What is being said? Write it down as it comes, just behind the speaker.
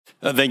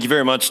Thank you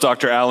very much,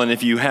 Dr. Allen.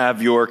 If you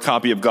have your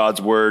copy of God's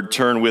Word,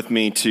 turn with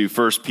me to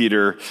 1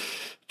 Peter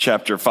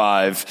chapter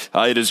 5.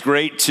 It is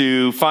great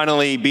to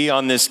finally be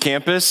on this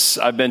campus.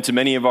 I've been to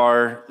many of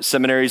our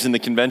seminaries in the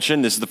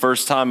convention. This is the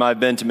first time I've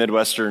been to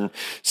Midwestern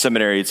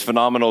Seminary. It's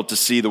phenomenal to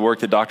see the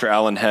work that Dr.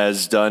 Allen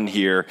has done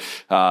here.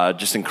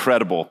 Just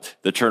incredible,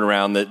 the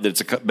turnaround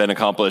that's been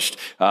accomplished.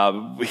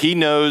 He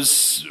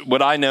knows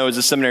what I know as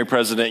a seminary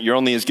president. You're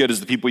only as good as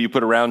the people you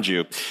put around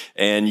you.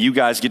 And you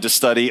guys get to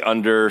study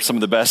under some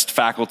of the best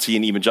faculty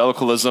in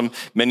evangelicalism.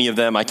 Many of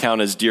them I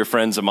count as dear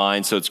friends of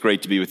mine, so it's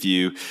great to be with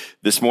you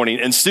this morning.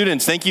 And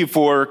students, thank you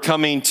for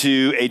coming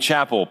to a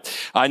chapel.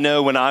 I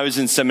know when I was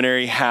in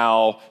seminary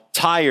how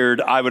tired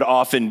I would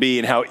often be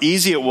and how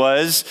easy it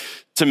was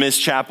to miss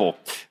chapel.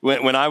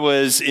 When I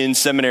was in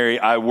seminary,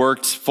 I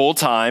worked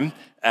full-time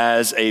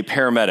as a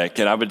paramedic,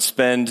 and I would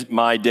spend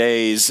my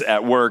days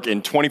at work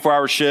in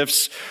 24-hour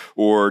shifts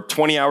or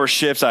 20-hour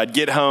shifts. I'd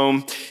get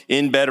home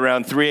in bed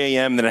around 3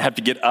 a.m., then I'd have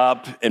to get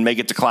up and make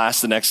it to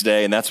class the next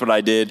day, and that's what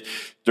I did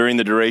during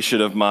the duration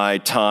of my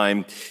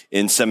time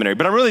in seminary.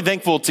 But I'm really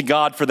thankful to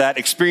God for that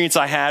experience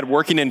I had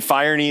working in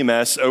fire and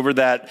EMS over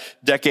that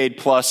decade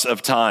plus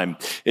of time.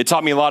 It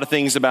taught me a lot of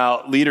things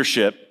about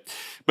leadership,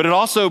 but it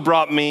also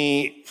brought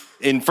me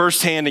in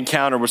firsthand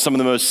encounter with some of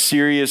the most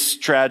serious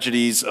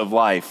tragedies of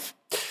life.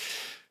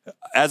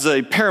 As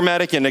a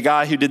paramedic and a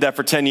guy who did that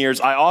for 10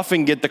 years, I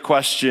often get the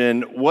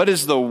question, what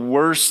is the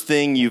worst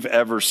thing you've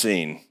ever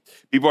seen?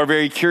 People are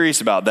very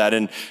curious about that.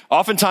 And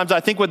oftentimes I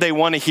think what they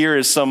want to hear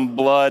is some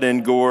blood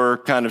and gore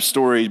kind of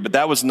story, but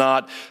that was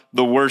not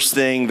the worst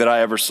thing that I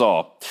ever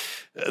saw.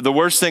 The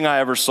worst thing I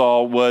ever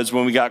saw was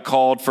when we got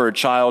called for a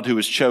child who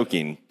was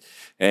choking.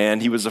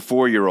 And he was a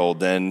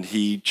 4-year-old, and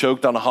he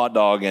choked on a hot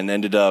dog and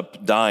ended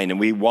up dying.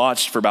 And we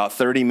watched for about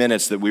 30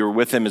 minutes that we were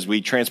with him as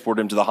we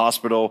transported him to the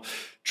hospital,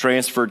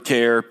 transferred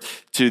care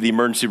to the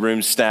emergency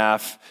room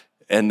staff,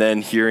 and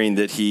then hearing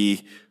that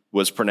he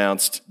was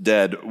pronounced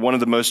dead. One of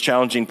the most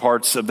challenging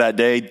parts of that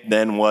day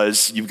then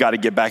was you've got to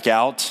get back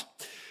out.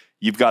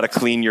 You've got to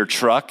clean your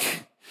truck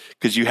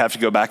because you have to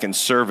go back and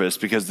service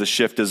because the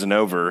shift isn't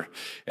over.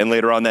 And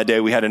later on that day,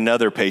 we had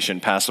another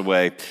patient pass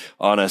away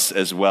on us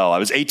as well. I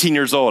was 18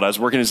 years old. I was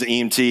working as an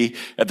EMT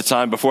at the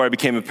time before I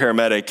became a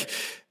paramedic.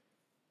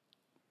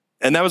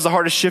 And that was the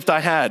hardest shift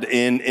I had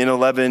in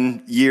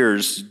 11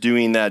 years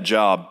doing that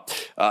job.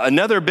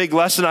 Another big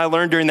lesson I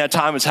learned during that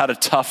time was how to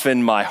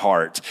toughen my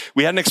heart.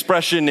 We had an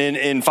expression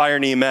in fire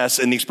and EMS,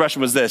 and the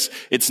expression was this: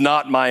 it's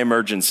not my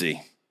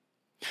emergency.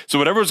 So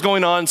whatever was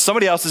going on,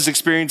 somebody else is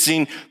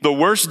experiencing the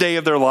worst day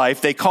of their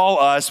life. They call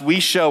us, we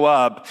show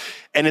up,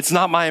 and it's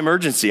not my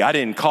emergency. I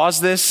didn't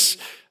cause this.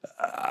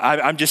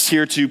 I'm just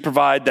here to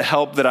provide the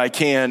help that I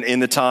can in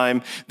the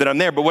time that I'm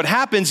there. But what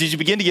happens is you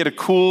begin to get a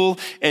cool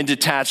and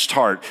detached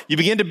heart. You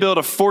begin to build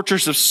a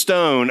fortress of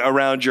stone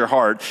around your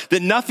heart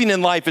that nothing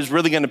in life is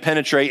really going to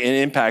penetrate and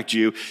impact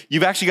you.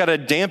 You've actually got to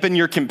dampen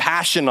your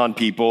compassion on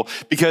people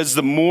because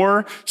the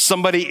more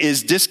somebody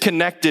is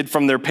disconnected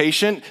from their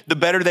patient, the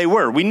better they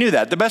were. We knew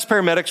that. The best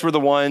paramedics were the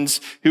ones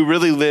who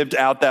really lived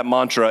out that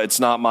mantra, it's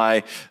not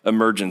my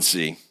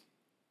emergency.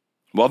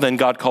 Well, then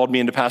God called me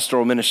into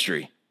pastoral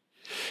ministry.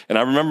 And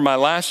I remember my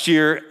last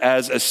year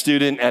as a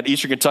student at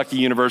Eastern Kentucky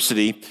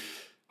University,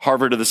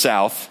 Harvard of the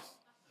South,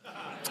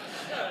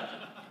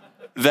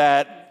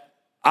 that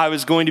I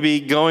was going to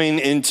be going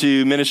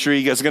into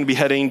ministry. I was going to be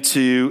heading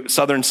to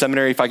Southern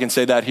Seminary, if I can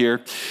say that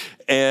here.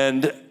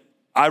 And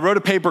I wrote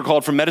a paper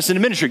called From Medicine to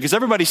Ministry because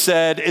everybody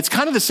said it's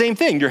kind of the same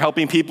thing. You're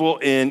helping people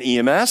in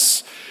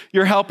EMS.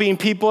 You're helping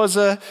people as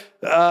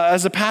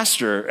a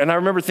pastor. And I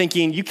remember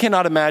thinking, you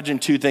cannot imagine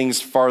two things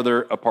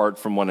farther apart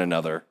from one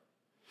another.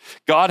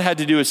 God had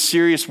to do a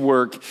serious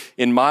work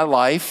in my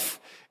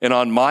life and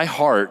on my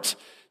heart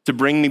to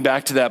bring me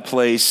back to that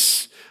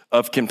place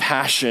of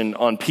compassion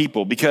on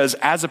people because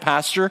as a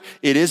pastor,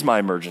 it is my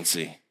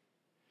emergency.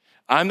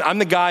 I'm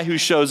the guy who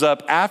shows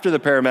up after the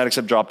paramedics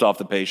have dropped off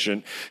the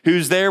patient,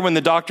 who's there when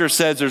the doctor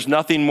says there's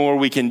nothing more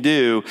we can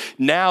do.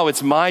 Now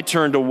it's my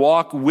turn to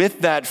walk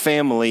with that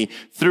family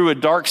through a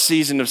dark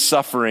season of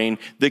suffering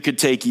that could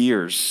take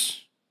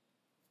years.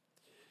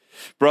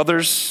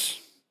 Brothers,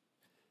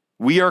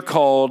 we are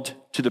called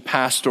to the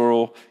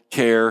pastoral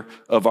care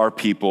of our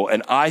people,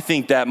 and I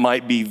think that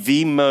might be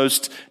the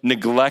most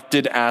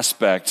neglected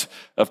aspect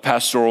of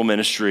pastoral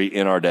ministry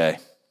in our day.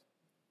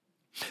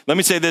 Let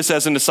me say this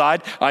as an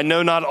aside. I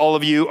know not all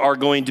of you are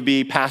going to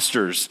be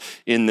pastors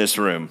in this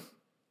room.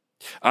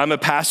 I'm a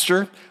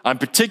pastor. I'm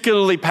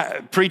particularly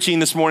preaching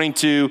this morning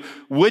to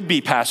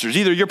would-be pastors.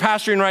 Either you're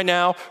pastoring right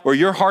now or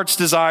your heart's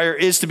desire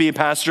is to be a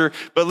pastor.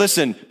 But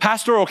listen,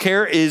 pastoral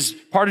care is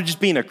part of just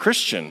being a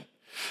Christian.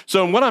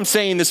 So in what I'm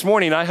saying this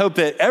morning, I hope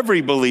that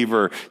every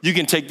believer, you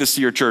can take this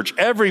to your church,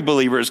 every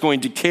believer is going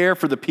to care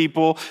for the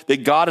people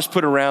that God has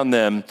put around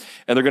them,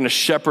 and they're going to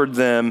shepherd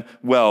them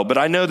well. But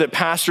I know that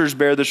pastors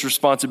bear this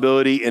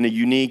responsibility in a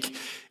unique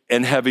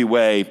and heavy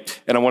way,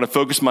 and I want to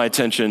focus my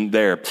attention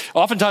there.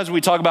 Oftentimes when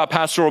we talk about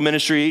pastoral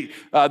ministry,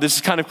 this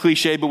is kind of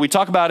cliche, but we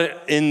talk about it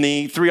in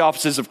the three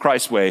offices of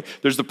Christ's way.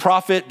 There's the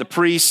prophet, the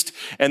priest,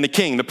 and the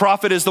king. The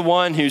prophet is the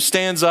one who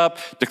stands up,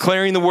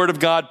 declaring the word of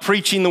God,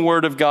 preaching the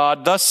word of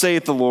God, thus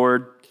saith the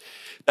Lord.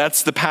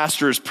 That's the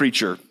pastor's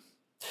preacher.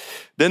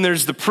 Then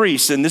there's the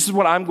priest, and this is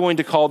what I'm going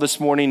to call this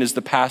morning is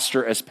the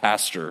pastor as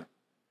pastor,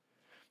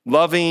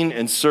 loving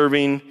and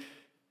serving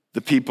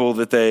the people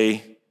that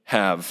they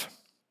have.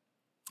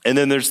 And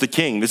then there's the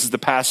king. This is the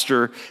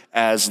pastor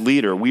as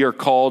leader. We are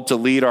called to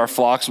lead our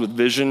flocks with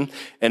vision,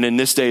 and in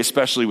this day,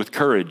 especially with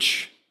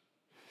courage.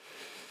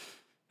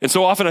 And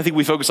so often I think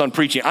we focus on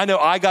preaching. I know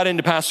I got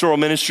into pastoral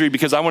ministry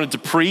because I wanted to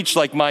preach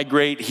like my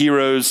great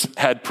heroes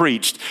had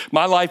preached.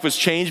 My life was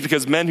changed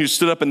because men who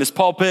stood up in this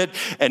pulpit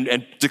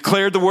and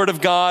declared the word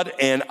of God,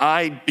 and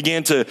I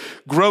began to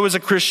grow as a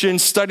Christian,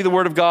 study the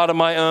word of God on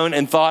my own,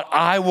 and thought,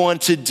 I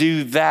want to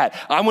do that.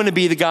 I want to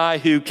be the guy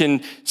who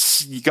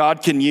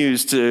God can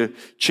use to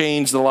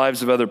change the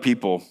lives of other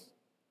people.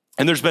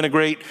 And there's been a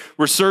great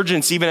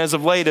resurgence, even as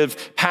of late,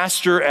 of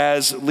pastor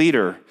as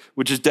leader,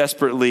 which is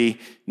desperately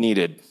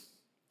needed.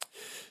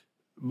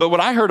 But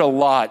what I heard a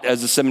lot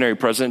as a seminary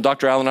president,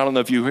 Dr. Allen, I don't know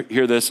if you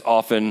hear this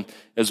often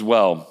as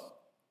well.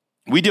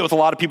 We deal with a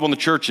lot of people in the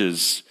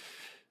churches,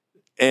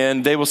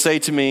 and they will say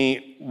to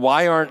me,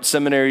 why aren't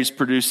seminaries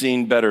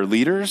producing better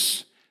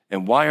leaders?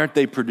 And why aren't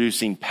they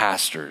producing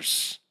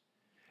pastors?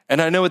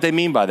 And I know what they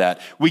mean by that.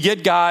 We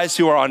get guys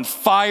who are on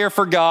fire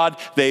for God.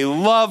 They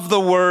love the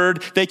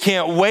word. They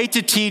can't wait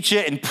to teach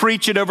it and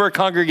preach it over a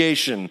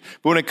congregation.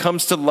 But when it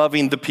comes to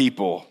loving the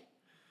people,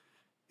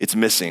 it's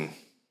missing.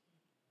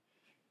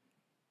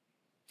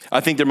 I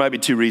think there might be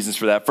two reasons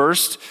for that.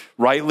 First,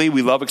 rightly,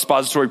 we love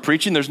expository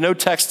preaching. There's no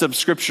text of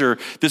scripture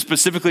that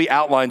specifically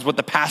outlines what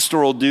the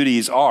pastoral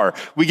duties are.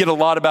 We get a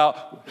lot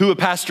about who a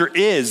pastor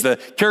is, the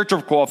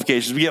character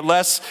qualifications. We get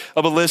less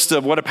of a list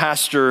of what a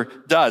pastor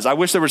does. I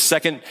wish there was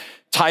 2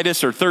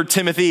 Titus or 3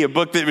 Timothy, a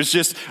book that was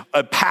just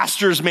a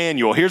pastor's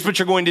manual. Here's what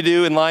you're going to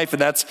do in life,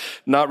 and that's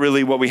not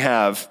really what we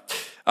have.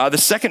 The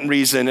second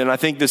reason, and I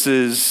think this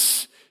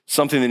is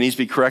something that needs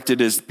to be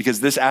corrected, is because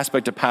this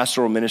aspect of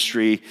pastoral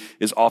ministry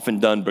is often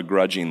done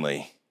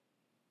begrudgingly.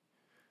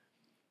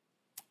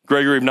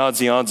 Gregory of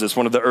Nazianzus,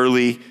 one of the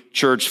early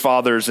church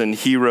fathers and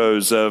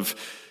heroes of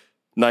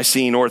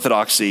Nicene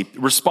Orthodoxy,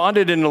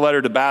 responded in a letter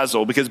to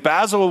Basil because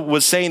Basil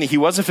was saying that he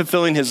wasn't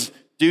fulfilling his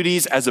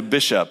duties as a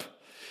bishop.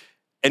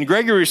 And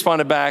Gregory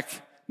responded back,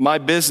 my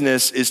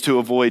business is to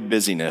avoid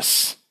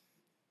busyness.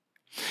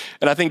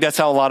 And I think that's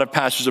how a lot of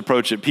pastors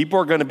approach it. People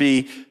are going to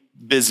be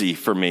busy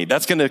for me.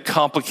 That's going to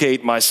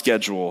complicate my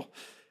schedule,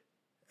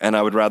 and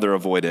I would rather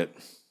avoid it.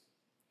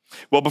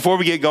 Well, before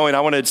we get going,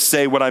 I want to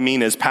say what I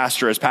mean as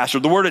pastor.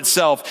 The word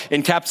itself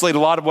encapsulates a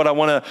lot of what I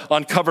want to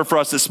uncover for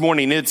us this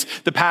morning.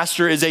 It's the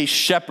pastor is a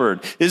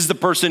shepherd. This is the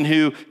person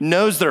who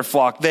knows their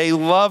flock. They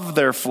love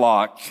their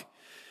flock.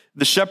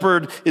 The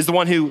shepherd is the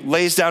one who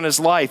lays down his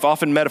life,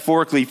 often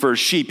metaphorically, for his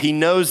sheep. He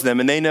knows them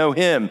and they know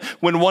him.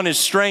 When one is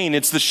straying,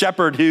 it's the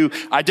shepherd who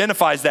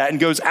identifies that and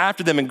goes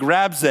after them and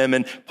grabs them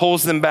and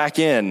pulls them back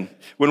in.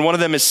 When one of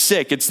them is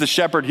sick, it's the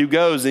shepherd who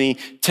goes and he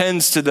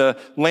tends to the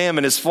lamb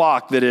in his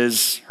flock that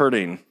is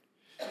hurting.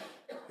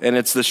 And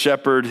it's the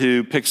shepherd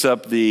who picks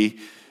up the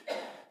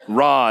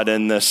rod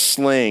and the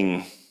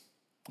sling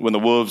when the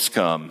wolves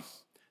come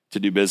to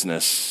do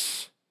business.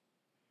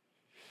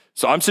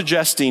 So I'm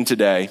suggesting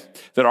today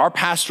that our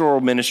pastoral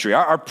ministry,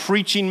 our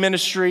preaching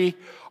ministry,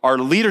 our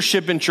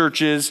leadership in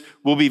churches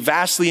will be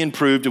vastly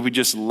improved if we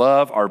just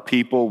love our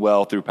people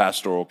well through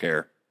pastoral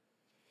care.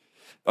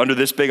 Under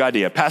this big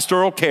idea,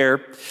 pastoral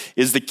care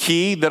is the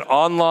key that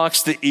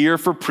unlocks the ear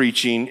for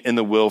preaching and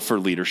the will for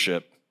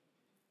leadership.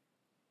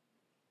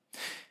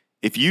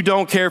 If you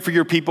don't care for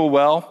your people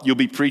well, you'll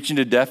be preaching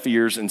to deaf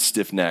ears and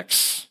stiff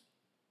necks.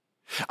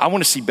 I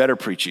want to see better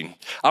preaching.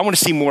 I want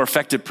to see more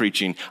effective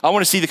preaching. I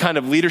want to see the kind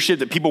of leadership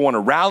that people want to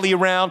rally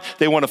around.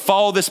 They want to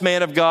follow this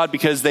man of God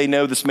because they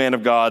know this man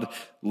of God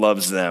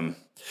loves them.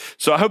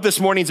 So I hope this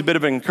morning's a bit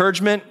of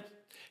encouragement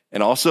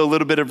and also a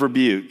little bit of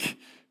rebuke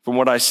from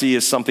what I see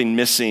as something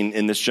missing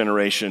in this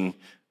generation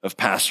of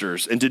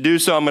pastors. And to do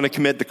so, I'm going to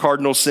commit the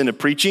cardinal sin of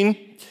preaching.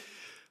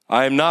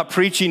 I am not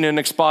preaching an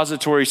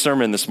expository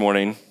sermon this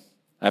morning,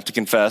 I have to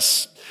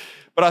confess.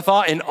 But I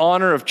thought in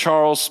honor of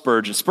Charles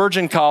Spurgeon,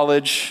 Spurgeon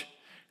College,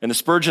 in the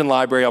Spurgeon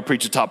Library, I'll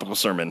preach a topical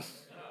sermon.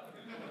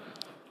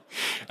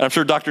 And I'm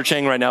sure Dr.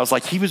 Chang right now is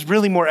like, he was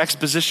really more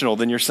expositional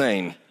than you're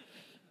saying.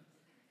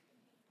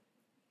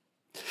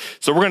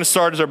 So we're going to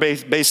start as our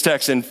base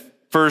text in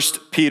 1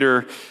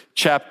 Peter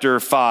chapter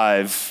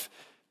 5.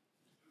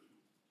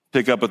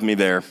 Pick up with me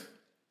there.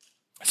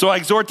 So I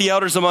exhort the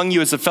elders among you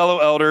as a fellow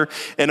elder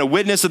and a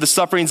witness of the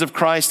sufferings of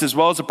Christ, as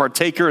well as a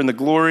partaker in the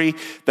glory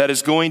that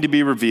is going to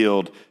be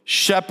revealed.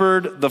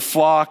 Shepherd the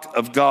flock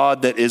of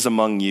God that is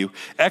among you,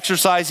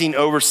 exercising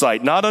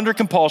oversight, not under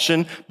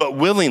compulsion, but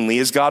willingly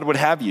as God would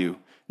have you,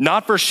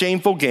 not for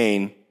shameful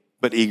gain,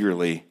 but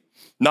eagerly,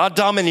 not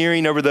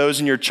domineering over those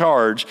in your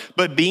charge,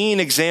 but being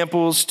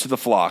examples to the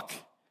flock.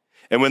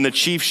 And when the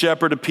chief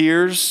shepherd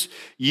appears,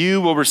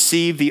 you will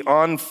receive the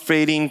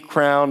unfading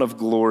crown of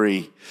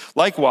glory.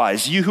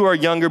 Likewise, you who are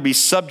younger, be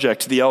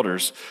subject to the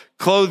elders.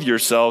 Clothe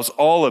yourselves,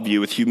 all of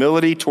you, with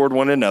humility toward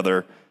one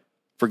another.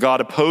 For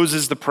God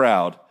opposes the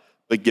proud,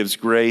 but gives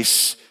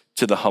grace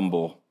to the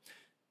humble.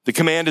 The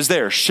command is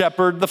there: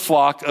 shepherd the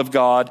flock of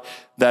God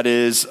that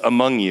is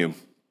among you.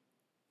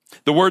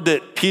 The word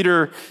that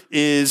Peter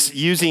is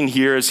using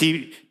here as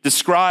he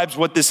describes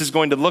what this is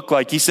going to look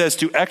like, he says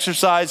to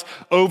exercise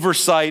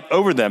oversight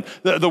over them.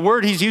 The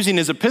word he's using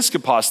is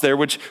episkopos there,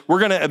 which we're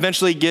going to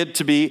eventually get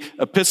to be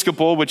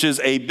episcopal, which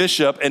is a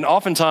bishop. And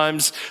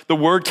oftentimes the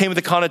word came with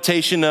a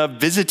connotation of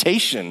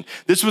visitation.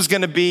 This was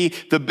going to be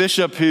the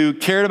bishop who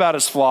cared about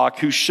his flock,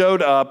 who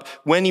showed up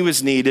when he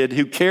was needed,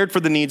 who cared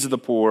for the needs of the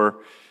poor,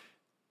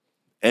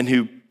 and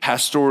who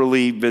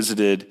pastorally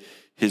visited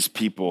his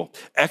people.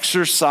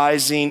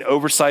 Exercising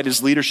oversight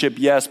is leadership,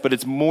 yes, but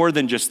it's more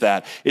than just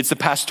that. It's the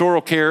pastoral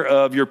care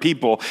of your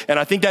people. And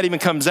I think that even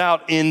comes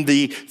out in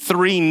the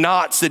 3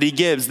 knots that he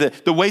gives,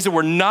 the ways that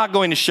we're not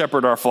going to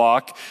shepherd our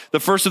flock. The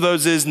first of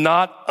those is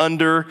not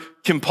under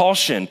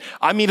compulsion.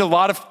 I meet a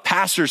lot of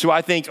pastors who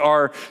I think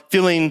are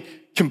feeling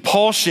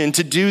compulsion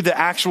to do the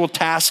actual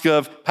task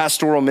of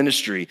pastoral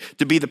ministry,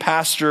 to be the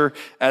pastor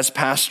as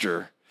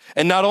pastor.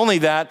 And not only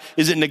that,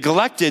 is it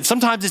neglected?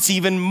 Sometimes it's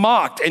even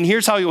mocked. And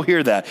here's how you'll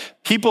hear that.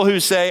 People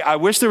who say, I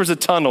wish there was a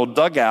tunnel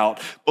dug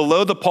out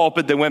below the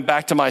pulpit that went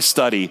back to my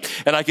study.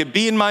 And I could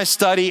be in my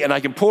study and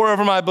I can pore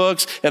over my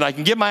books and I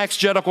can get my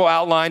exegetical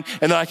outline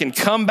and then I can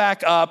come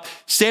back up,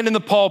 stand in the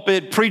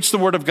pulpit, preach the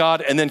word of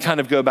God, and then kind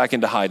of go back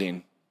into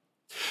hiding.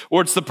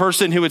 Or it's the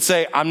person who would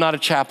say, I'm not a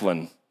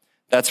chaplain.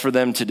 That's for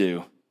them to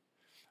do.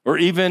 Or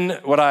even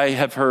what I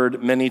have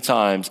heard many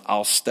times,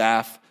 I'll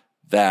staff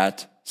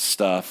that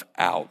stuff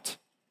out.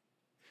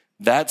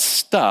 That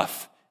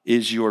stuff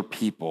is your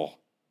people.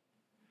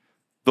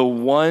 The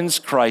ones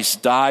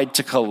Christ died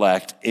to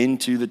collect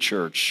into the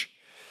church.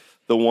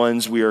 The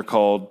ones we are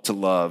called to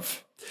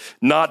love.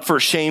 Not for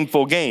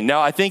shameful gain.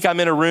 Now, I think I'm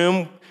in a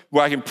room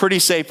where I can pretty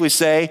safely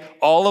say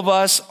all of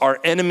us are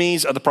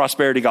enemies of the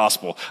prosperity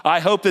gospel. I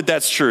hope that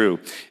that's true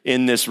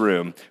in this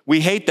room.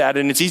 We hate that,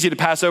 and it's easy to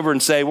pass over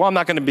and say, well, I'm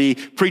not going to be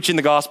preaching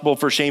the gospel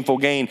for shameful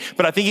gain.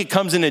 But I think it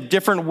comes in a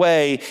different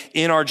way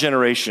in our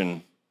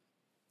generation.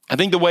 I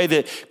think the way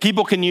that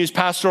people can use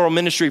pastoral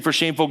ministry for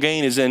shameful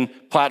gain is in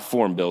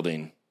platform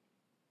building.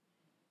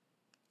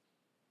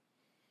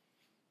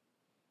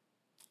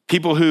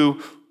 People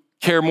who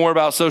care more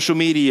about social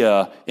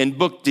media and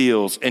book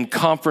deals and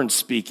conference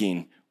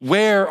speaking.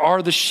 Where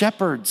are the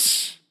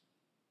shepherds?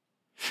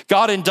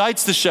 God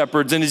indicts the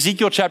shepherds in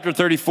Ezekiel chapter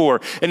 34,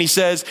 and he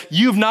says,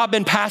 you've not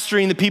been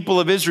pastoring the people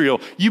of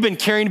Israel. You've been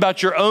caring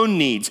about your own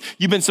needs.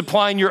 You've been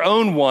supplying your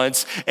own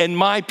wants, and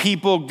my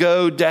people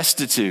go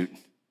destitute.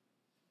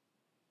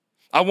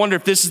 I wonder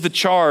if this is the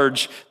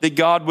charge that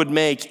God would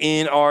make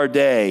in our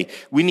day.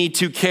 We need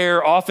to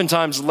care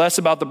oftentimes less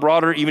about the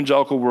broader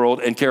evangelical world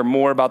and care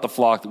more about the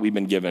flock that we've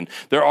been given.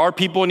 There are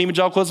people in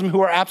evangelicalism who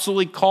are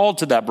absolutely called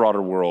to that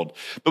broader world.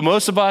 But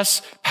most of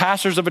us,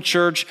 pastors of a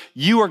church,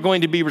 you are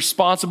going to be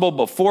responsible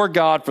before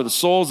God for the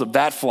souls of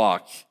that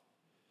flock.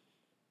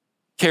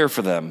 Care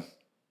for them.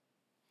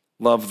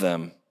 Love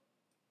them.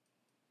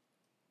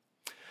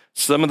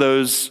 Some of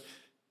those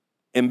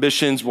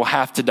ambitions will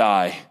have to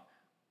die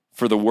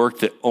for the work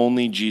that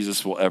only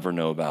Jesus will ever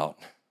know about.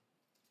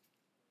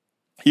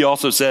 He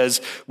also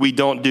says we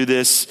don't do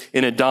this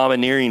in a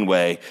domineering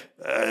way.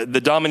 The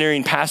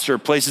domineering pastor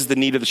places the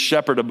need of the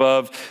shepherd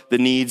above the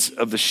needs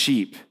of the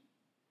sheep.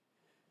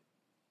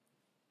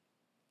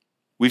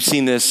 We've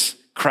seen this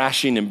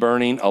crashing and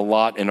burning a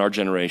lot in our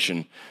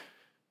generation.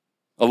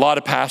 A lot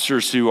of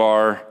pastors who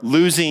are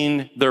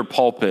losing their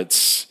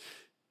pulpits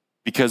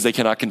because they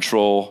cannot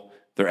control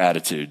their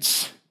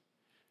attitudes.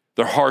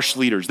 They're harsh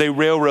leaders. They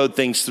railroad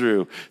things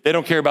through. They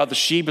don't care about the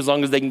sheep as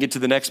long as they can get to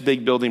the next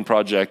big building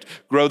project,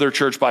 grow their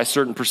church by a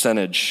certain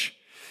percentage.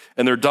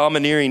 And they're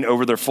domineering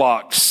over their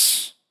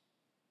flocks.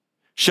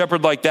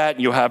 Shepherd like that,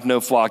 and you'll have no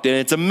flock. And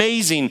it's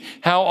amazing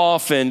how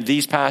often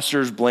these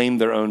pastors blame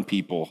their own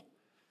people.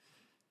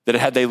 That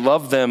had they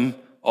loved them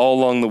all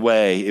along the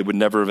way, it would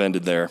never have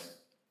ended there.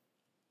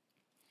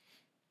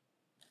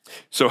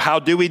 So how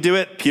do we do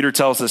it? Peter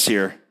tells us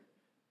here.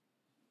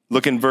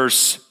 Look in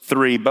verse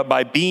 3, but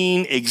by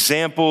being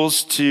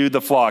examples to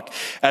the flock.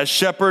 As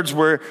shepherds,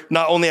 we're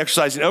not only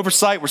exercising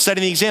oversight, we're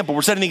setting the example.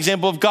 We're setting the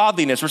example of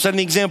godliness. We're setting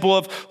the example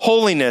of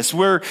holiness.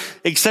 We're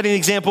setting the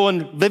example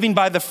in living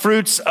by the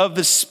fruits of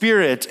the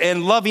Spirit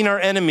and loving our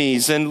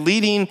enemies and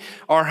leading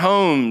our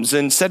homes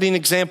and setting an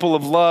example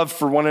of love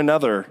for one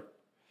another.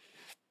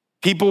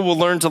 People will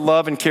learn to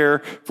love and care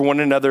for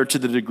one another to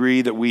the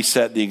degree that we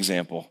set the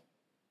example.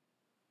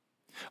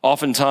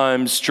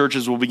 Oftentimes,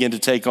 churches will begin to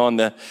take on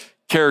the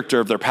character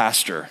of their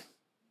pastor.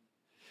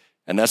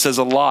 And that says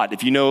a lot.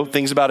 If you know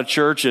things about a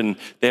church and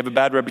they have a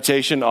bad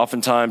reputation,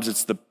 oftentimes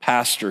it's the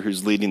pastor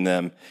who's leading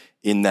them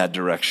in that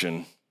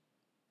direction.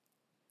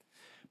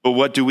 But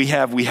what do we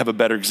have? We have a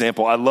better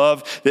example. I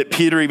love that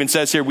Peter even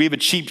says here, we have a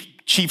chief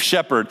chief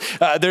shepherd.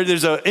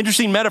 There's an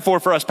interesting metaphor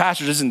for us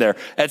pastors, isn't there?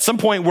 At some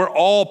point, we're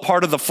all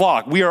part of the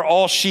flock. We are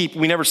all sheep.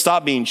 We never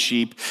stop being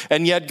sheep.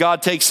 And yet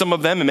God takes some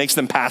of them and makes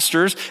them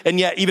pastors. And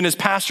yet even as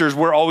pastors,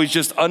 we're always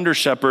just under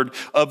shepherd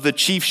of the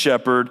chief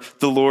shepherd,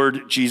 the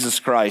Lord Jesus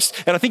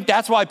Christ. And I think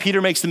that's why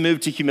Peter makes the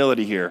move to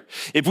humility here.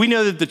 If we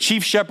know that the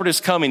chief shepherd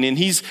is coming and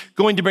he's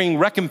going to bring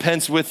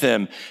recompense with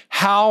him,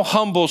 how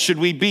humble should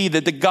we be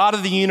that the God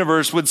of the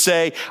universe would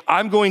say,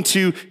 I'm going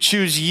to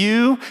choose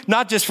you,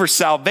 not just for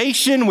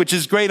salvation, which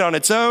is great on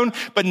its own,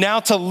 but now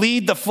to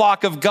lead the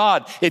flock of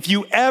God. If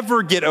you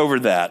ever get over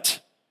that,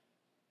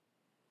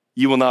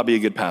 you will not be a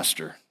good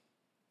pastor.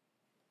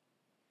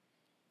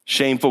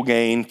 Shameful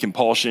gain,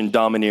 compulsion,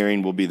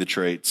 domineering will be the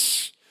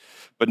traits,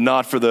 but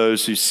not for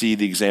those who see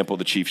the example of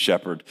the chief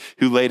shepherd,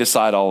 who laid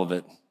aside all of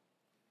it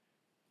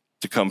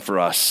to come for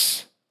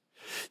us.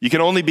 You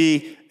can only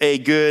be a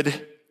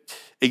good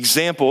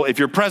example if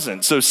you're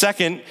present. So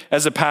second,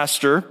 as a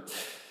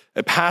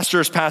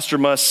pastor's pastor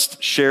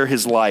must share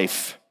his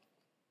life.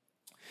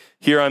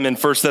 Here I'm in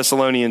 1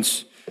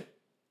 Thessalonians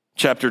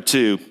chapter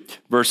 2,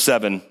 verse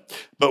 7.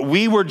 But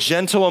we were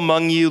gentle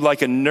among you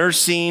like a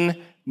nursing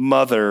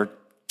mother,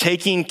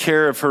 taking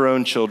care of her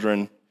own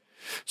children.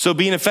 So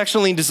being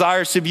affectionately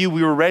desirous of you,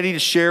 we were ready to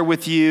share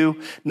with you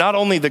not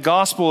only the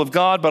gospel of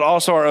God, but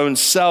also our own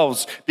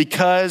selves,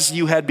 because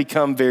you had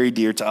become very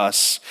dear to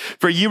us.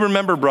 For you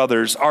remember,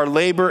 brothers, our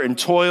labor and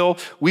toil.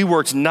 We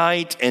worked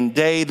night and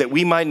day that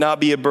we might not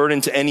be a burden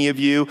to any of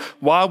you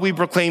while we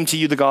proclaim to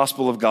you the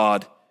gospel of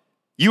God.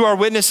 You are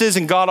witnesses,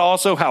 and God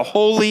also, how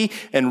holy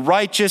and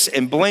righteous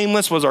and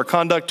blameless was our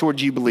conduct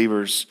towards you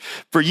believers.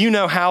 For you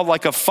know how,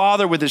 like a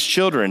father with his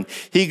children,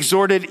 he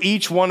exhorted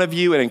each one of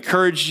you and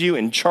encouraged you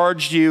and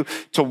charged you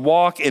to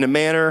walk in a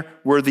manner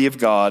worthy of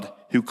God,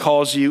 who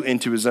calls you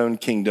into his own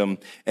kingdom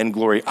and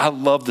glory. I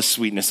love the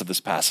sweetness of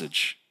this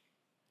passage.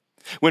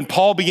 When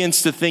Paul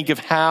begins to think of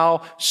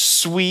how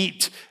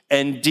sweet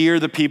and dear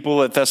the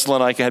people at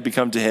Thessalonica had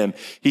become to him,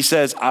 he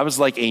says, I was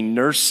like a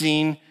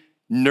nurturing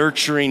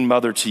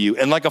mother to you.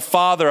 And like a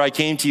father, I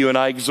came to you and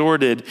I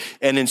exhorted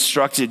and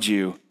instructed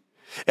you.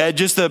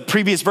 Just the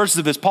previous verses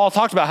of this, Paul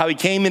talked about how he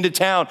came into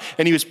town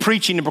and he was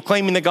preaching and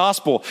proclaiming the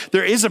gospel.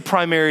 There is a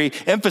primary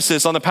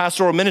emphasis on the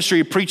pastoral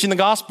ministry of preaching the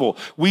gospel.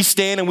 We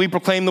stand and we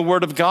proclaim the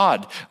word of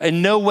God.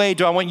 In no way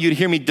do I want you to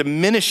hear me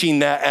diminishing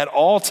that at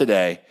all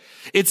today.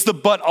 It's the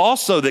but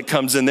also that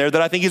comes in there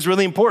that I think is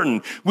really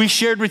important. We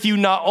shared with you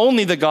not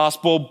only the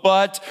gospel,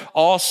 but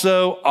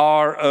also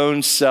our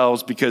own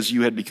selves, because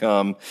you had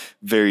become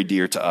very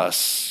dear to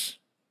us.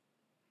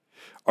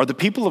 Are the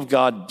people of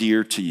God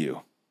dear to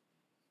you?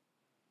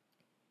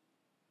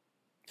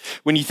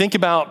 When you think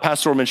about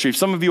pastoral ministry, if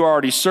some of you are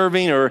already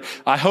serving, or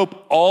I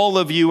hope all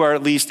of you are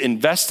at least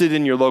invested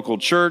in your local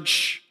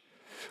church,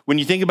 when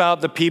you think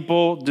about the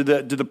people, do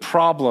the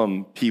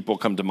problem people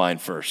come to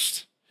mind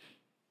first?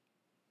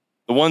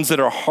 The ones that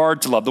are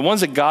hard to love, the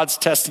ones that God's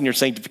testing your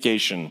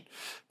sanctification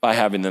by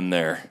having them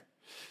there.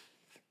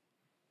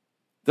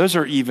 Those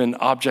are even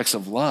objects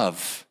of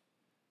love.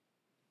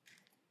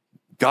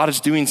 God is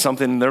doing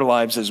something in their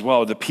lives as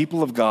well. The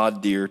people of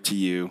God dear to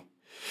you.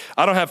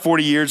 I don't have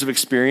 40 years of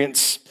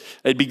experience.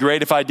 It'd be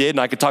great if I did,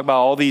 and I could talk about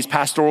all these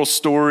pastoral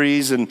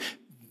stories and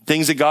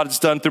things that God has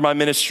done through my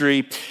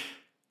ministry.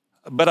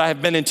 But I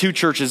have been in 2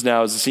 churches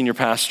now as a senior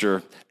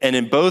pastor, and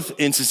in both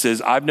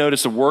instances, I've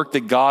noticed a work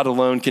that God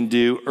alone can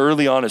do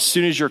early on. As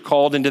soon as you're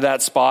called into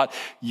that spot,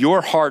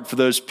 your heart for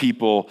those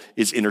people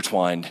is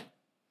intertwined.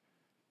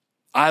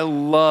 I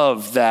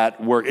love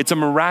that work. It's a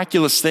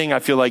miraculous thing I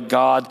feel like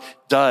God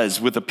does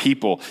with the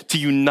people, to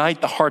unite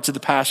the hearts of the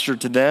pastor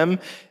to them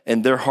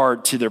and their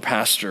heart to their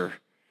pastor.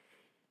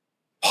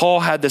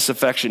 Paul had this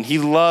affection. He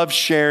loved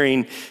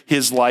sharing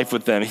his life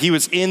with them. He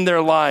was in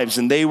their lives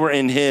and they were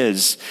in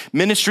his.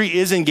 Ministry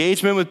is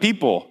engagement with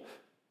people.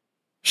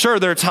 Sure,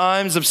 there are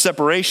times of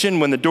separation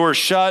when the door is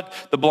shut,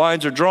 the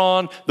blinds are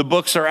drawn, the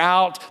books are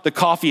out, the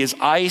coffee is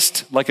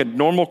iced like a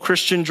normal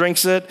Christian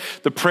drinks it,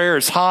 the prayer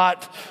is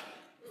hot,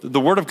 the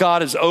word of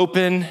God is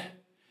open,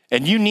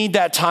 and you need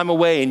that time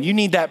away and you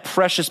need that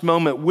precious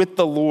moment with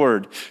the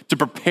Lord to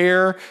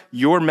prepare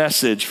your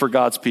message for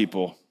God's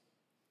people.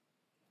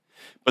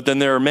 But then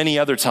there are many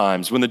other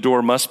times when the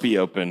door must be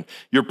open.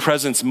 Your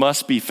presence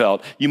must be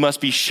felt. You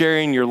must be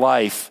sharing your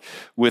life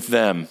with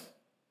them.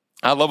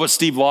 I love what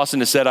Steve Lawson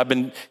has said. I've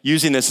been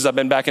using this as I've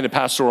been back into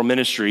pastoral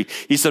ministry.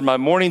 He said, my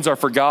mornings are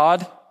for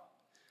God,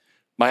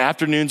 my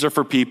afternoons are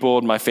for people,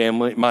 and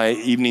my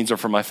evenings are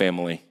for my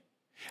family.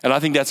 And I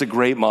think that's a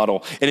great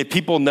model. And if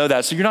people know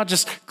that, so you're not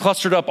just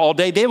clustered up all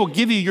day, they will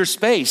give you your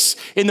space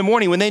in the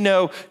morning when they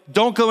know,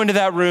 don't go into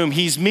that room.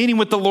 He's meeting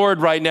with the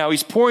Lord right now.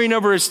 He's poring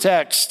over his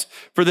text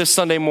for this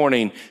Sunday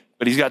morning,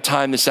 but he's got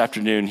time this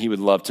afternoon. He would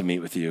love to meet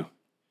with you.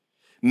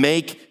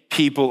 Make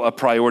people a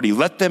priority.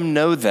 Let them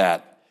know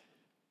that.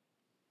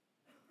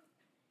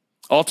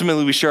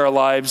 Ultimately, we share our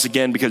lives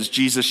again because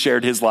Jesus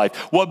shared his life.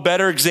 What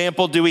better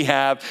example do we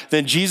have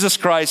than Jesus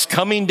Christ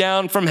coming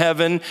down from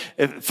heaven,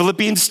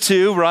 Philippians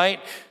 2, right?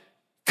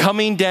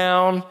 Coming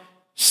down,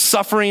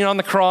 suffering on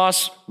the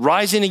cross,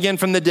 rising again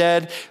from the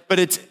dead. But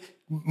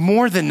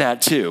more than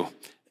that too.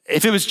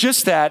 If it was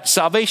just that,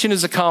 salvation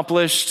is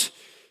accomplished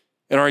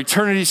and our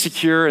eternity is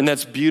secure, and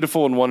that's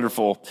beautiful and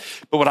wonderful.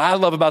 But what I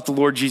love about the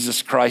Lord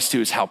Jesus Christ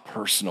too is how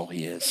personal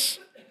he is.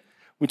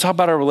 We talk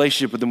about our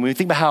relationship with him. When we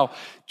think about how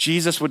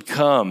Jesus would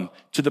come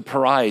to the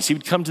pariahs, he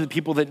would come to the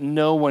people that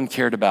no one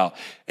cared about,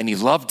 and he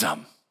loved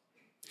them,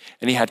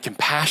 and he had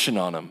compassion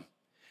on them,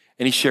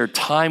 and he shared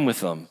time with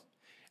them,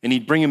 and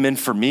he'd bring them in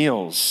for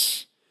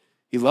meals.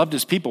 He loved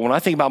his people. When I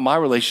think about my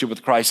relationship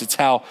with Christ, it's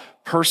how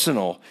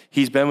personal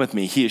he's been with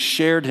me. He has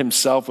shared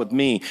himself with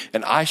me,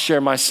 and I share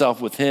myself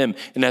with him.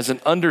 And as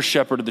an under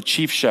shepherd of the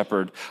chief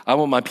shepherd, I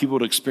want my people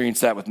to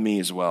experience that with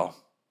me as well.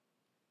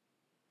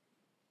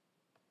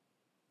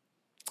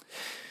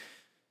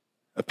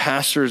 A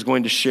pastor is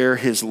going to share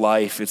his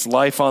life. It's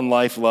life on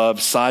life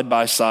love, side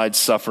by side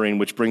suffering,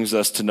 which brings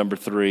us to number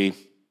 3.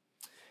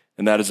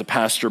 And that is a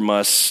pastor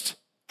must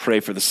pray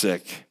for the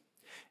sick.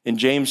 In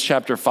James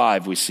chapter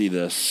 5, we see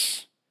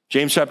this.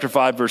 James chapter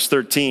 5, verse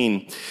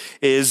 13.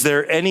 Is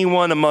there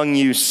anyone among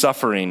you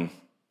suffering?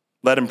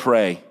 Let him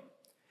pray.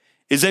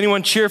 Is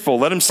anyone cheerful?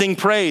 Let him sing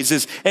praise.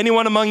 Is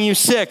anyone among you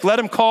sick? Let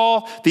him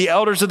call the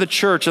elders of the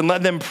church and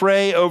let them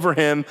pray over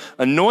him,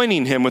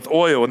 anointing him with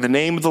oil in the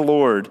name of the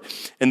Lord.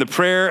 And the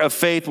prayer of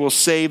faith will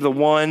save the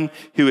one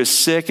who is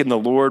sick, and the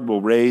Lord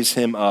will raise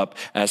him up.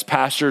 As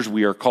pastors,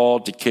 we are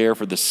called to care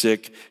for the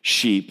sick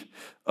sheep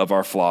of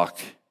our flock.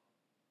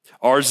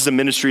 Ours is a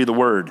ministry of the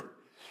word.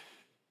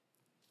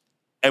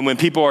 And when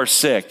people are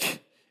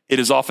sick, it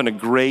is often a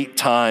great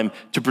time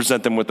to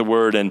present them with the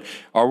word. And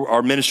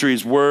our ministry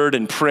is word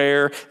and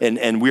prayer.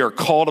 And we are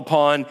called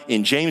upon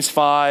in James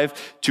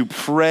 5 to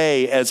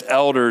pray as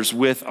elders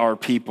with our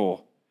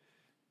people.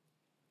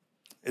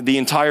 The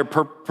entire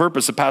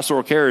purpose of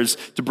pastoral care is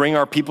to bring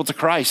our people to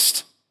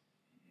Christ.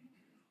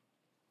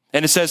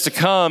 And it says to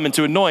come and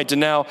to anoint. And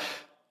now,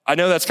 I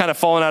know that's kind of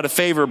fallen out of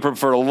favor, but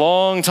for a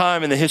long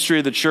time in the history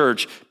of the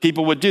church,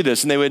 people would do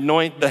this, and they would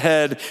anoint the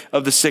head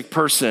of the sick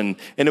person,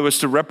 and it was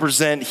to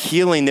represent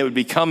healing that would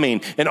be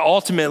coming. And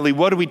ultimately,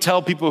 what do we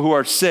tell people who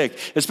are sick,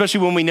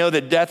 especially when we know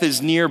that death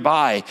is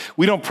nearby?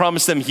 We don't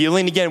promise them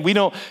healing. Again, we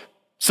don't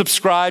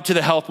subscribe to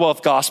the health,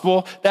 wealth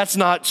gospel. That's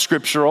not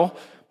scriptural.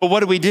 But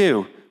what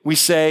do? We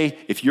say,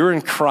 if you're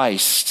in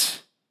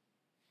Christ,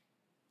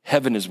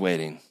 heaven is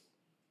waiting.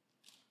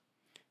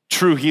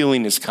 True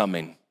healing is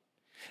coming.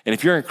 And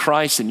if you're in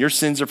Christ and your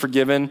sins are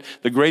forgiven,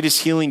 the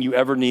greatest healing you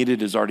ever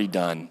needed is already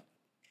done.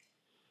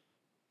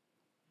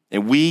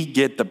 And we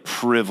get the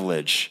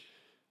privilege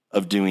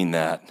of doing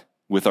that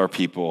with our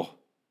people.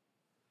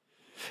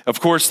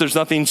 Of course, there's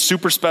nothing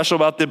super special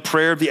about the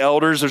prayer of the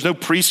elders. There's no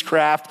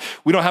priestcraft.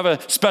 We don't have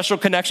a special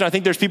connection. I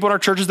think there's people in our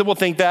churches that will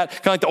think that,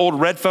 kind of like the old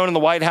red phone in the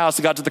White House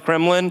that got to the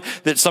Kremlin,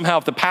 that somehow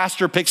if the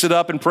pastor picks it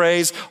up and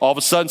prays, all of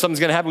a sudden something's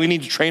going to happen. We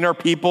need to train our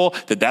people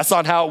that that's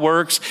not how it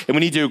works. And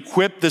we need to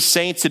equip the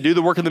saints to do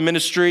the work of the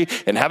ministry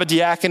and have a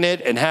diaconate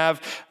and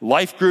have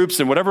life groups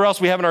and whatever else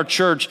we have in our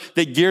church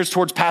that gears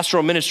towards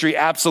pastoral ministry,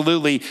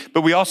 absolutely.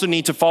 But we also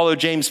need to follow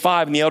James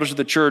 5, and the elders of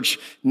the church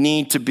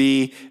need to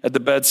be at the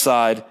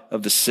bedside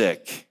of the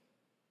sick.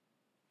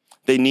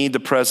 They need the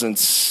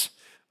presence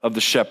of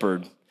the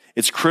shepherd.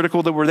 It's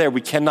critical that we're there.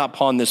 We cannot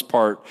pawn this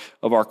part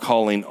of our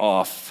calling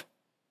off.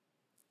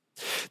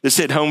 This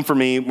hit home for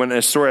me when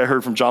a story I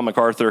heard from John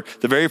MacArthur,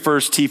 the very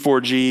first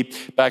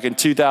T4G back in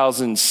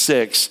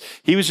 2006.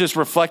 He was just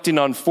reflecting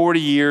on 40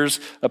 years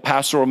of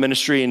pastoral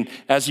ministry. And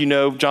as you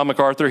know, John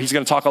MacArthur, he's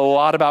going to talk a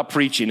lot about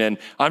preaching. And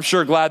I'm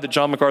sure glad that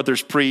John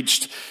MacArthur's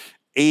preached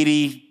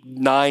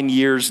 89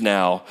 years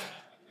now,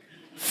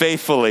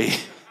 faithfully,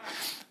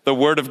 the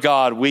word of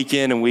God week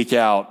in and week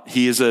out.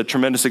 He is a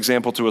tremendous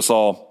example to us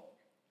all.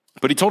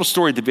 But he told a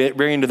story at the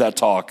very end of that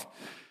talk.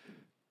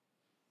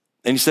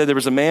 And he said there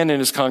was a man in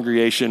his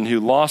congregation who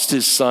lost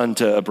his son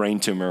to a brain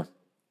tumor.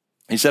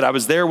 He said, I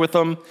was there with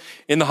him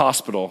in the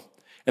hospital,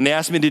 and they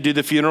asked me to do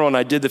the funeral, and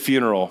I did the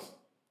funeral.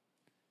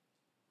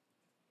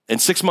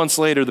 And 6 months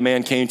later, the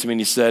man came to me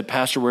and he said,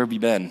 Pastor, where have you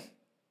been?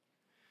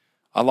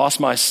 I lost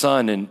my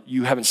son, and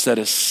you haven't said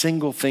a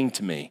single thing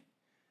to me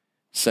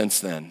since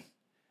then.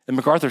 And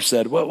MacArthur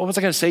said, well, what was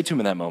I going to say to him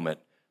in that moment?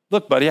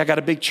 Look, buddy, I got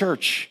a big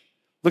church.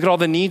 Look at all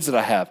the needs that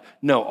I have.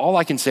 No, all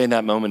I can say in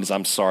that moment is,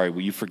 I'm sorry.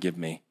 Will you forgive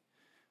me?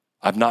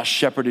 I've not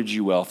shepherded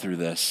you well through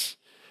this.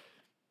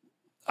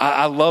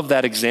 I love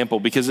that example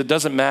because it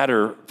doesn't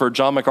matter for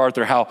John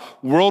MacArthur how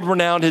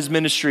world-renowned his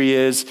ministry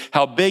is,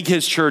 how big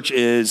his church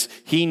is.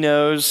 He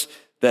knows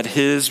that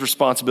his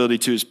responsibility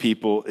to his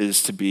people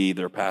is to be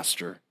their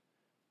pastor.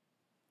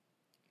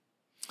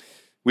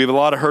 We have a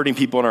lot of hurting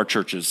people in our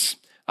churches.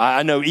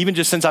 I know even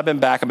just since I've been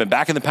back in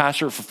the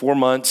pastorate for 4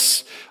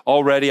 months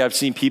already, I've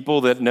seen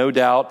people that no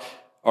doubt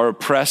are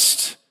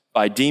oppressed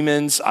by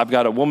demons. I've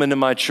got a woman in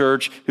my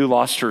church who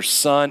lost her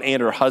son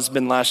and her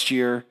husband last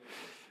year.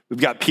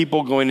 We've got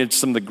people going into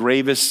some of the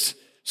gravest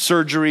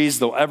surgeries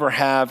they'll ever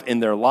have in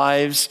their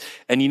lives.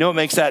 And you know what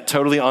makes that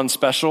totally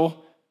unspecial?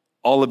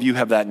 All of you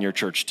have that in your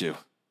church too.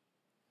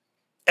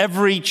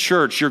 Every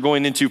church you're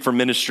going into for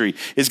ministry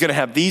is going to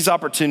have these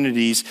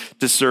opportunities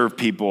to serve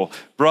people.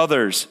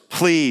 Brothers,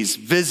 please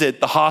visit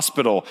the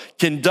hospital,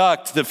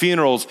 conduct the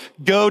funerals,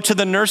 go to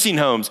the nursing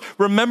homes.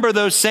 Remember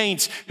those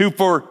saints who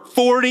for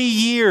 40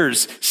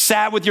 years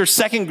sat with your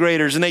second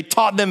graders and they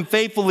taught them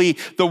faithfully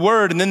the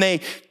word, and then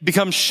they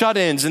become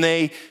shut-ins and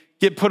they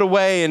get put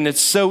away, and it's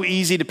so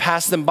easy to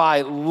pass them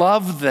by.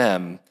 Love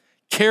them,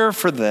 care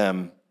for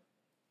them.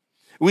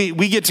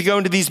 We get to go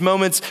into these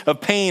moments of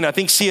pain. I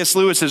think C.S.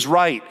 Lewis is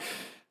right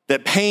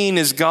that pain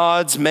is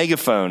God's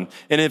megaphone.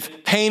 And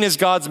if pain is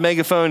God's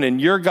megaphone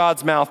and you're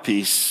God's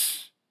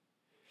mouthpiece,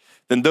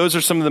 then those are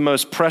some of the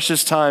most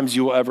precious times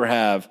you will ever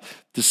have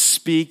to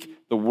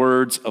speak the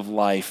words of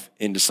life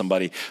into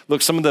somebody.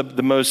 Look, some of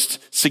the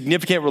most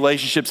significant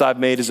relationships I've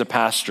made as a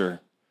pastor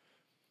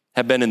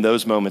have been in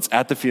those moments,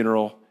 at the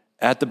funeral,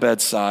 at the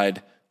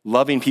bedside,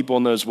 loving people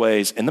in those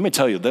ways. And let me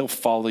tell you, they'll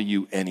follow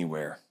you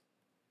anywhere.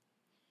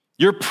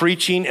 You're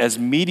preaching as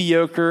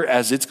mediocre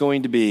as it's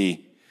going to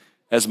be,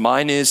 as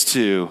mine is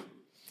too.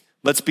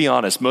 Let's be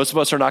honest. Most of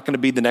us are not going to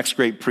be the next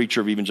great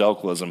preacher of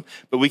evangelicalism,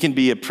 but we can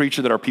be a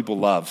preacher that our people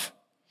love.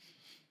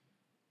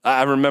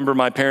 I remember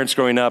my parents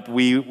growing up.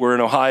 We were in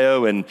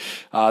Ohio, and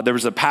there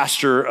was a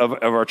pastor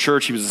of our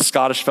church. He was a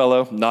Scottish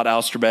fellow, not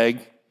Alsterbag.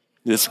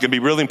 This is going to be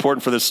really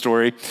important for this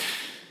story.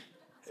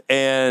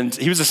 And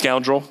he was a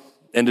scoundrel,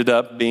 ended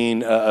up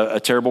being a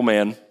terrible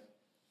man.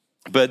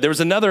 But there was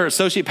another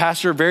associate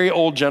pastor, very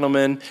old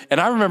gentleman, and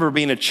I remember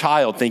being a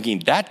child thinking,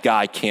 that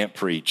guy can't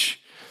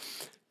preach.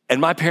 And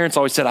my parents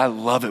always said, I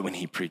love it when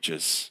he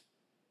preaches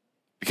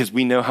because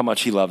we know how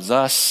much he loves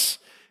us,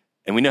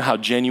 and we know how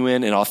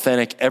genuine and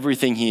authentic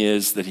everything he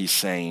is that he's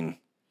saying.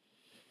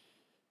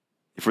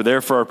 If we're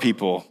there for our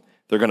people,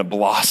 they're going to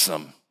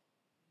blossom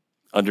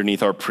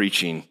underneath our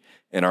preaching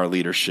and our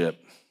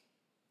leadership.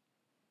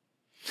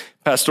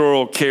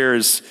 Pastoral care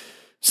is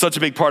such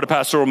a big part of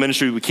pastoral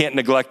ministry, we can't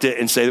neglect it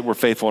and say that we're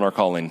faithful in our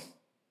calling.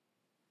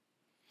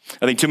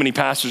 I think too many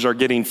pastors are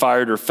getting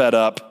fired or fed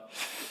up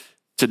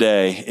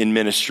today in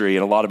ministry,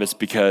 and a lot of it's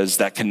because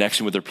that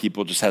connection with their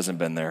people just hasn't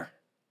been there.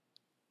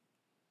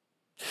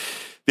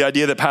 The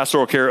idea that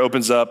pastoral care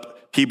opens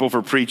up people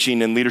for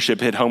preaching and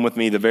leadership hit home with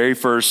me the very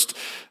first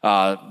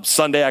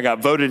Sunday I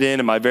got voted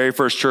in my very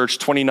first church,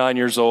 29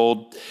 years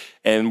old,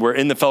 and we're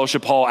in the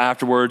fellowship hall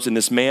afterwards, and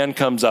this man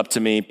comes up to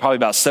me, probably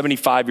about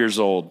 75 years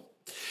old,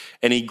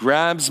 and he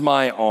grabs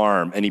my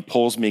arm and he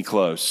pulls me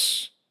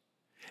close.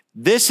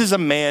 This is a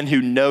man who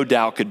no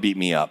doubt could beat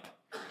me up.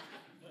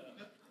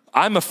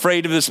 I'm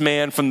afraid of this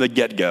man from the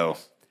get-go.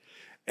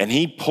 And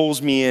he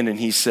pulls me in and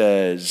he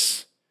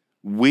says,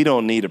 we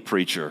don't need a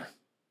preacher.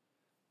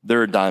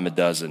 They're a dime a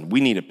dozen. We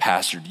need a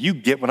pastor. Do you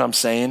get what I'm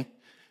saying?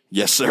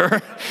 Yes,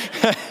 sir.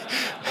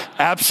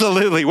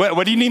 Absolutely.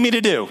 What do you need me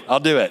to do?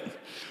 I'll do it.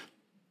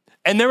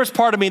 And there was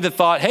part of me that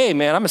thought, hey,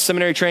 man, I'm a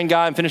seminary trained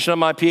guy. I'm finishing up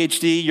my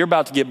PhD. You're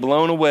about to get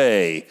blown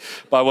away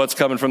by what's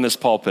coming from this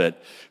pulpit.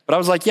 But I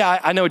was like, yeah,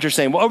 I know what you're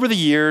saying. Well, over the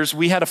years,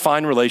 we had a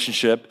fine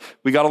relationship.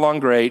 We got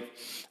along great.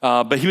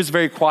 But he was a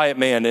very quiet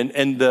man.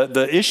 And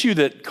the issue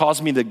that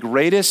caused me the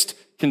greatest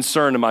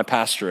concern in my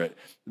pastorate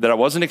that I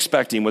wasn't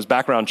expecting was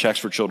background checks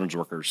for children's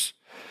workers.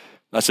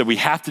 I said, we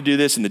have to do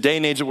this in the day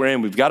and age that we're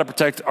in. We've got to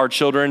protect our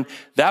children.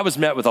 That was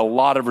met with a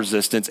lot of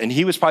resistance, and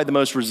he was probably the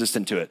most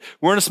resistant to it.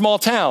 We're in a small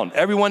town.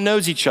 Everyone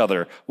knows each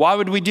other. Why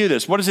would we do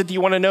this? What is it that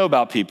you want to know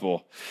about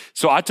people?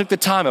 So I took the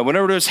time. I went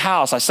over to his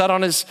house. I sat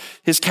on his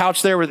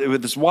couch there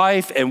with his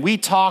wife, and we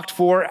talked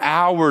for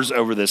hours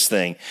over this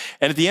thing.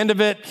 And at the end of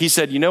it, he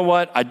said, you know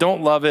what? I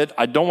don't love it.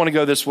 I don't want to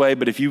go this way,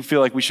 but if you feel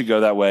like we should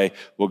go that way,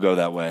 we'll go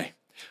that way.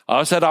 I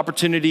also had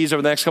opportunities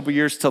over the next couple of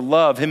years to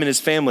love him and his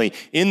family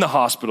in the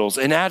hospitals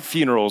and at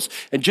funerals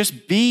and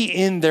just be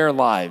in their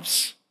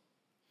lives.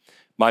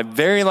 My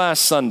very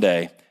last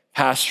Sunday,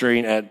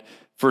 pastoring at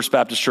First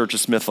Baptist Church of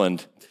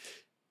Smithland,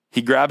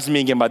 he grabs me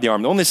again by the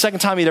arm. The only second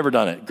time he'd ever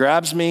done it.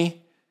 Grabs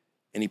me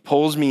and he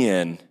pulls me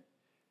in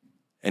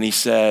and he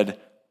said,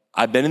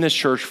 I've been in this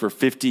church for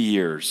 50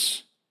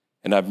 years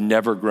and I've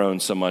never grown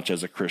so much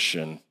as a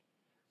Christian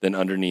than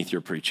underneath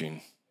your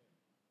preaching.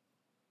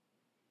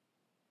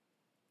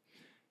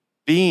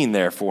 Being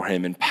there for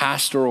him in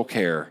pastoral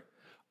care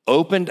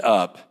opened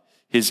up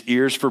his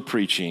ears for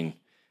preaching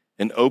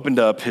and opened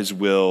up his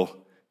will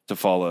to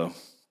follow.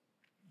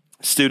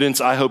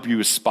 Students, I hope you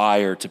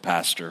aspire to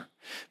pastor.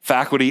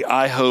 Faculty,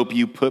 I hope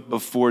you put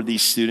before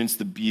these students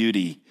the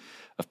beauty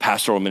of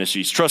pastoral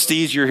ministries.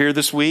 Trustees, you're here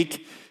this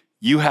week.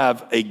 You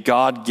have a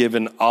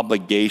God-given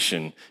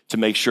obligation to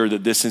make sure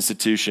that this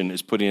institution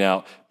is putting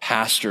out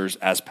pastors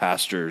as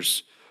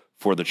pastors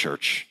for the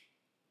church.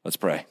 Let's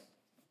pray.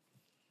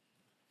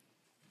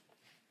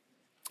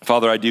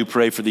 Father, I do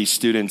pray for these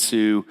students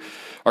who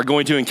are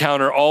going to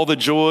encounter all the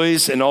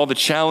joys and all the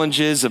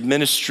challenges of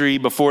ministry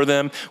before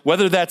them,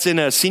 whether that's in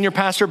a senior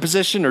pastor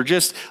position or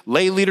just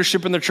lay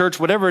leadership in the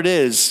church, whatever it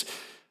is,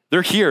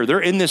 they're here,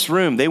 they're in this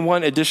room, they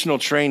want additional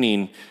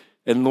training.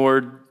 And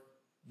Lord,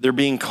 they're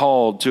being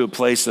called to a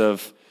place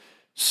of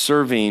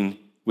serving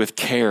with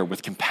care,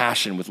 with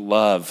compassion, with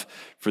love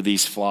for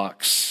these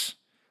flocks.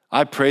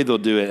 I pray they'll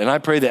do it. And I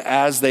pray that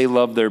as they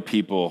love their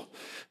people,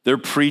 their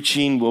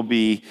preaching will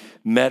be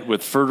met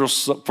with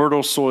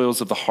fertile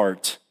soils of the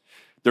heart.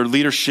 Their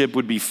leadership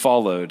would be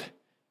followed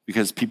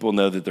because people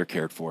know that they're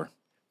cared for.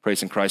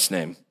 Praise in Christ's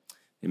name.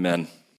 Amen.